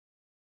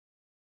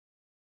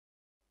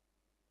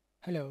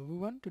Hello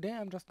everyone, today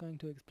I'm just going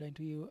to explain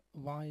to you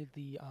why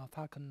the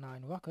Falcon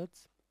 9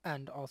 rockets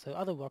and also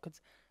other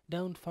rockets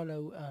don't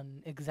follow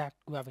an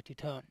exact gravity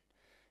turn.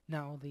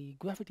 Now the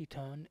gravity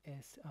turn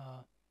is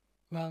a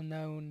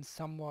well-known,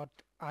 somewhat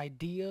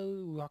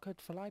ideal rocket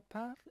flight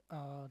path.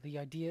 The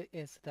idea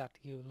is that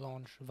you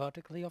launch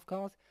vertically, of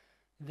course,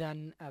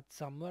 then at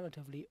some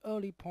relatively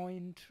early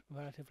point,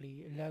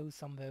 relatively low,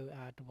 somewhere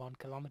at 1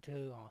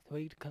 kilometer or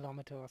 3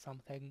 kilometer or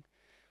something,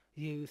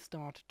 you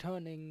start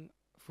turning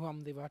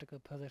from the vertical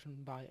position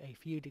by a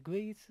few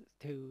degrees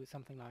to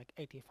something like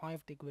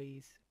 85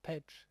 degrees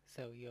pitch,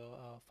 so you're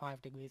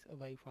 5 degrees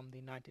away from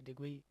the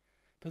 90-degree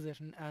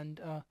position, and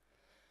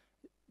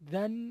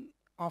then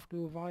after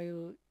a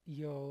while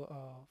your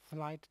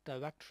flight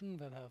direction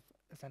will have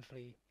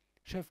essentially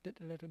shifted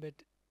a little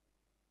bit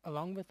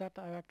along with that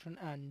direction,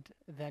 and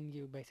then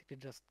you basically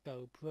just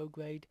go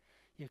prograde.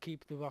 You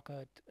keep the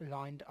rocket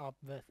lined up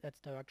with its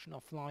direction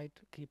of flight,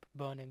 keep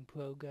burning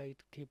prograde,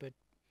 keep it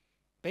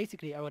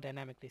basically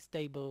aerodynamically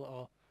stable,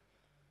 or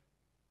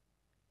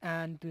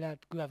and let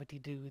gravity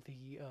do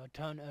the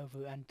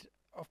turnover. And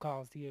of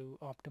course you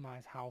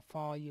optimize how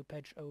far you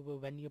pitch over,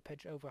 when you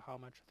pitch over, how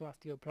much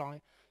thrust you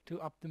apply to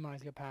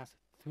optimize your path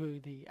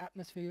through the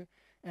atmosphere,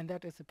 and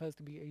that is supposed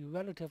to be a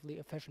relatively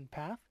efficient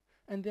path.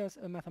 And there's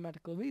a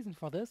mathematical reason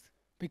for this,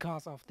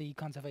 because of the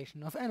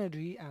conservation of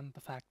energy and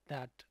the fact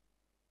that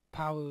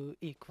power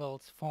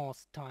equals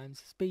force times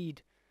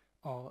speed,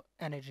 or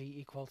energy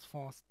equals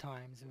force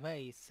times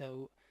raise.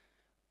 So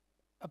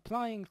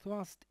applying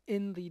thrust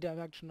in the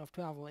direction of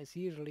travel is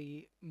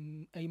usually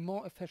a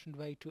more efficient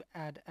way to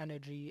add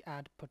energy,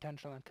 add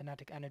potential and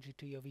kinetic energy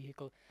to your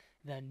vehicle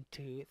than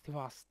to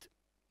thrust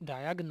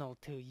diagonal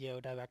to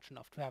your direction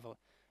of travel.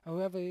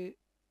 However,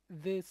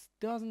 this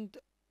doesn't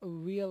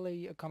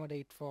really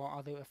accommodate for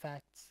other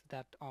effects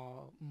that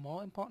are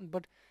more important,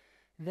 but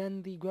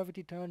then the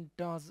gravity turn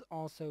does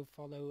also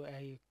follow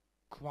a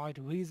quite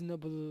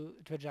reasonable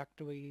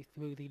trajectory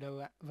through the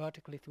lower,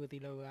 vertically through the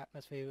lower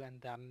atmosphere, and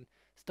then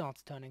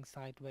starts turning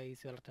sideways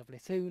relatively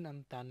soon,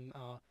 and then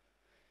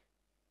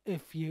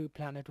if you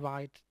plan it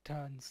right,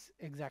 turns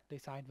exactly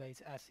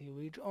sideways as you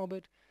reach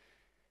orbit.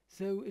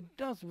 So it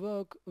does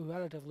work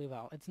relatively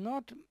well. It's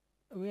not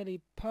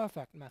really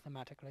perfect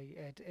mathematically.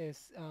 It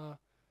is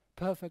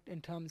perfect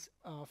in terms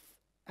of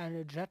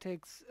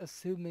energetics,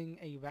 assuming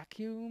a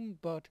vacuum,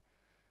 but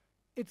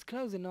it's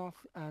close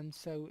enough, and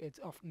so it's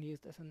often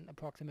used as an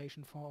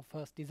approximation for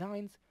first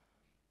designs.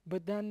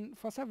 But then,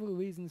 for several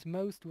reasons,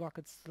 most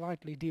rockets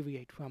slightly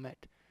deviate from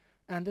it.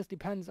 And this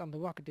depends on the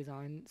rocket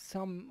design.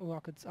 Some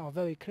rockets are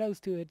very close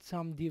to it,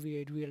 some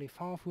deviate really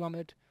far from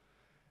it,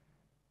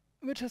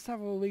 which has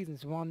several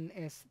reasons. One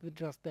is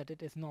just that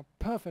it is not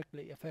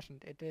perfectly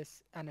efficient. It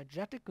is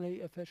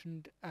energetically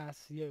efficient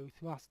as you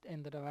thrust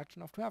in the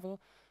direction of travel,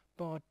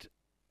 but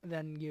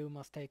then you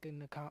must take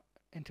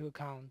into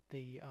account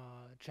the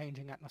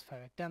changing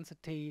atmospheric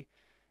density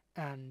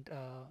and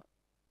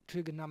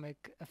trigonometric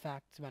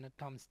effects when it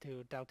comes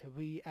to delta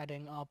V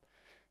adding up,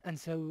 and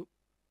so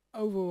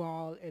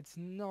overall it's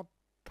not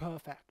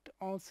perfect.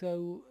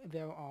 Also,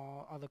 there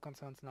are other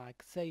concerns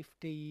like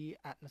safety,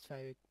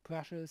 atmospheric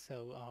pressure,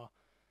 so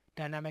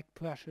dynamic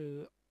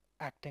pressure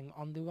acting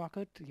on the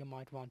rocket. You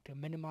might want to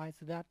minimize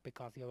that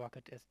because your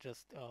rocket is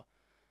just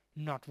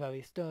not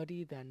very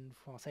sturdy. Then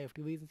for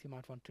safety reasons you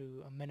might want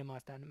to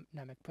minimize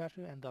dynamic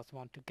pressure and thus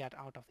want to get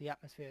out of the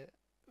atmosphere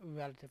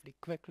relatively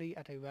quickly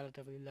at a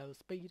relatively low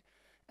speed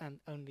and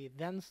only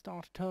then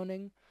start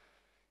turning.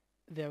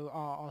 There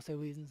are also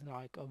reasons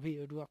like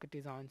weird rocket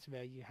designs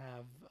where you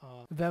have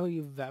a very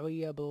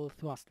variable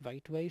thrust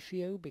weight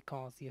ratio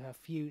because you have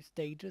few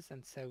stages,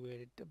 and so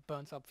it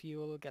burns up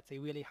fuel, gets a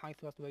really high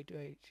thrust weight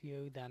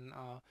ratio, then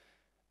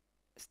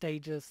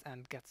stages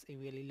and gets a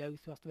really low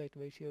thrust weight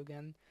ratio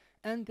again.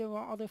 And there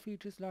are other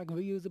features like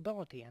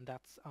reusability, and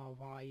that's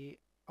why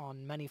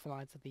on many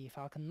flights the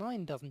Falcon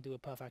 9 doesn't do a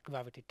perfect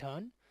gravity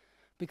turn,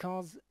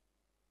 because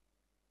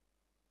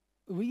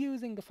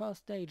reusing the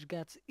first stage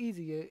gets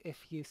easier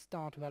if you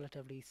start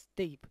relatively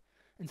steep.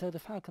 And so the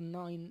Falcon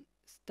 9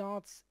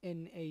 starts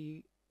in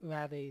a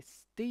rather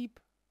steep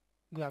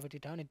gravity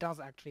turn. It does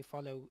actually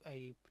follow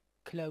a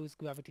close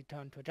gravity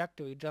turn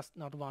trajectory, just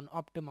not one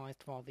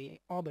optimized for the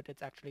orbit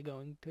it's actually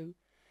going to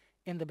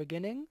in the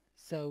beginning.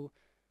 So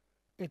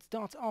it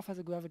starts off as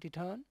a gravity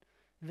turn,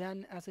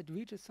 then as it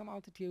reaches some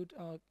altitude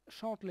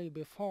shortly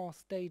before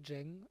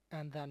staging,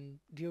 and then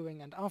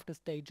during and after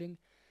staging,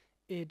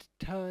 it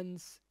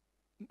turns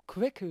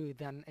quicker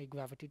than a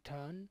gravity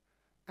turn,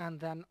 and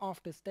then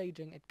after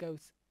staging it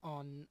goes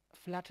on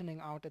flattening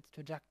out its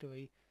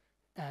trajectory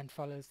and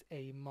follows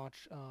a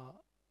much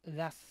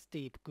less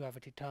steep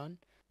gravity turn.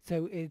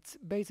 So it's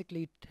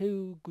basically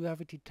two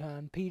gravity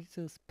turn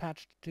pieces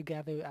patched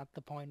together at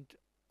the point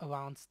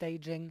around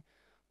staging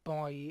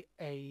by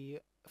a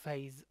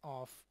phase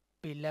of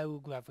below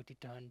gravity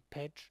turn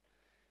pitch.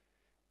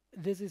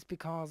 This is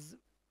because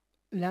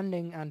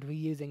landing and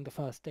reusing the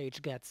first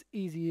stage gets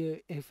easier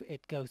if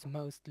it goes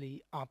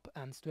mostly up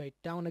and straight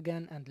down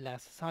again and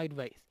less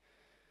sideways.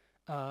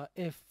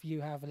 If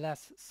you have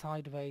less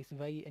sideways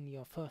way in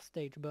your first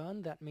stage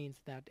burn, that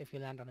means that if you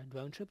land on a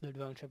drone ship, the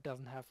drone ship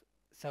doesn't have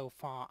so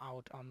far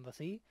out on the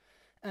sea.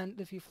 And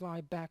if you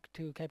fly back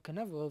to Cape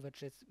Canaveral,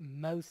 which is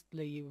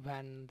mostly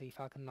when the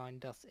Falcon 9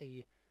 does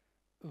a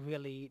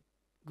really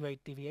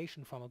great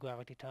deviation from a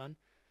gravity turn,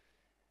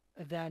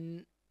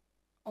 then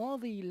all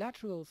the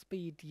lateral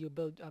speed you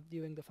build up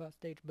during the first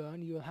stage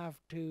burn, you have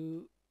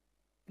to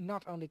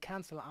not only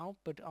cancel out,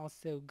 but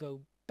also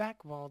go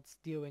backwards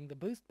during the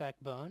boost back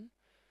burn,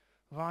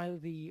 while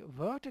the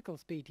vertical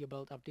speed you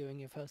build up during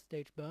your first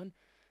stage burn,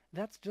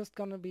 that's just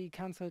gonna be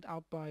cancelled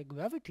out by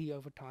gravity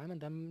over time,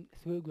 and then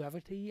through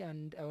gravity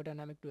and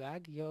aerodynamic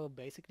drag, you're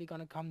basically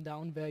gonna come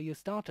down where you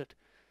started.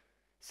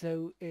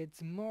 So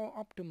it's more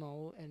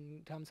optimal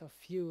in terms of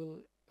fuel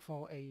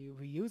for a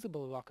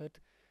reusable rocket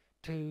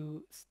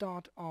to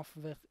start off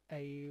with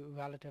a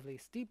relatively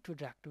steep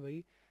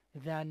trajectory,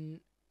 then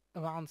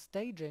around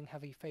staging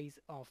have a phase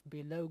of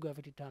below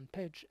gravity turn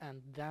pitch,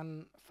 and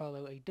then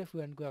follow a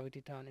different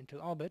gravity turn into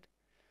orbit.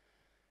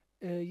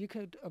 You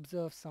could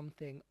observe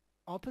something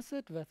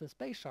opposite with the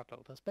space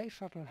shuttle. The space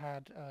shuttle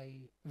had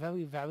a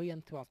very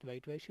variant thrust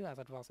weight ratio, as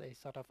it was a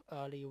sort of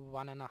early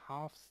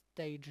 1.5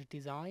 stage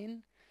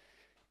design.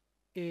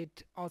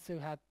 It also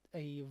had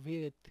a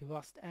weird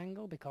thrust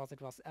angle because it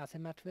was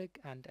asymmetric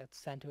and its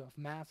center of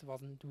mass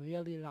wasn't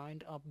really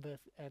lined up with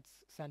its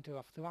center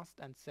of thrust,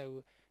 and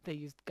so they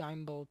used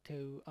gimbal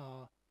to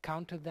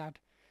counter that,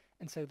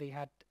 and so they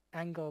had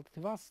angled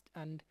thrust.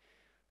 And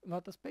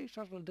what the space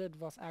shuttle did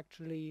was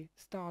actually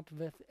start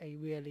with a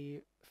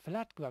really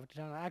flat gravity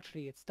turn.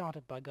 Actually, it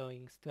started by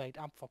going straight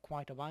up for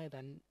quite a while,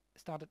 then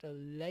started a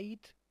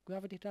late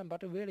gravity turn,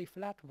 but a really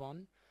flat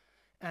one,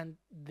 and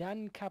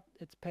then kept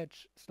its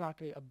pitch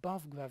slightly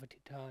above gravity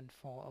turn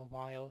for a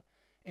while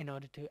in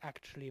order to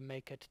actually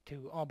make it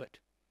to orbit.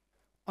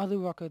 Other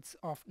rockets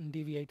often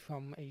deviate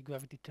from a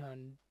gravity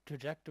turn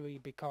trajectory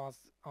because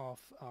of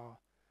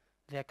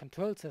their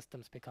control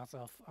systems, because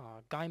of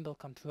gimbal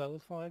control,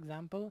 for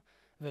example,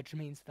 which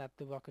means that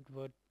the rocket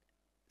would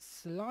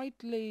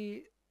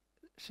slightly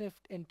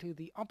shift into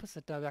the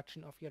opposite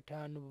direction of your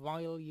turn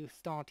while you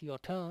start your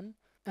turn.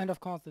 And of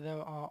course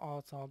there are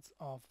all sorts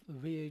of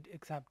weird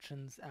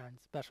exceptions and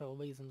special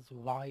reasons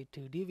why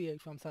to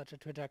deviate from such a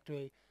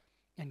trajectory,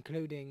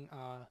 including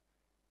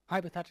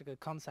hypothetical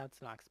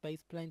concepts like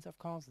space planes, of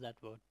course, that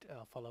would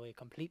follow a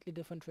completely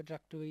different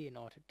trajectory in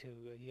order to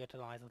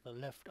utilize the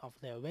lift of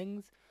their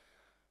wings.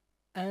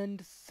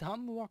 And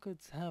some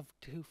rockets have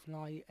to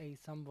fly a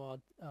somewhat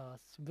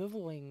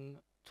swiveling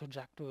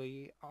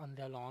trajectory on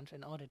their launch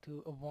in order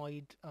to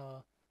avoid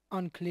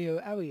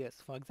unclear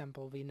areas. For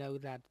example, we know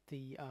that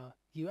the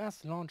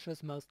US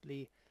launchers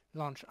mostly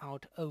launch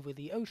out over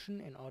the ocean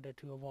in order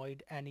to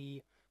avoid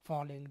any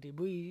falling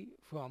debris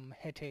from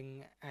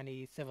hitting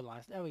any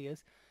civilized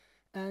areas,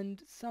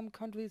 and some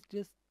countries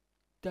just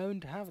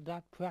don't have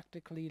that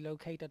practically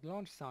located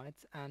launch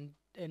sites, and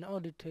in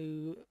order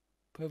to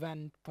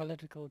prevent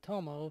political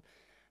turmoil,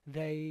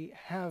 they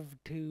have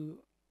to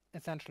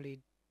essentially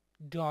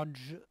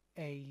dodge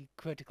a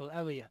critical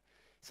area.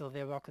 So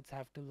their rockets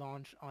have to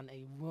launch on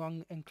a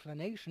wrong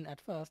inclination at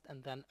first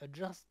and then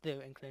adjust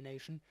their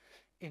inclination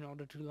in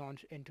order to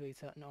launch into a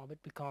certain orbit,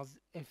 because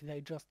if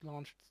they just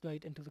launched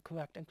straight into the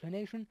correct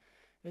inclination,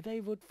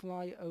 they would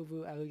fly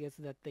over areas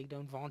that they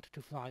don't want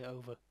to fly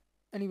over.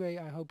 Anyway,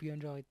 I hope you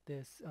enjoyed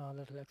this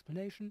little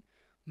explanation.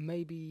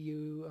 Maybe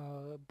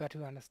you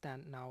better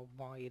understand now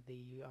why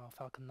the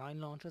Falcon 9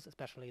 launches,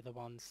 especially the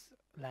ones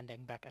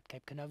landing back at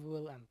Cape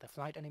Canaveral, and the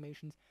flight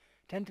animations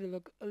tend to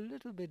look a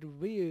little bit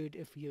weird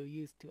if you're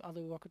used to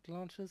other rocket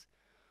launches,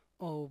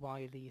 or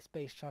why the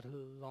space shuttle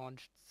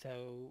launched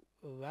so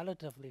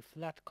relatively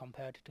flat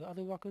compared to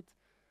other rockets.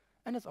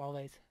 And as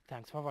always,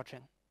 thanks for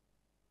watching.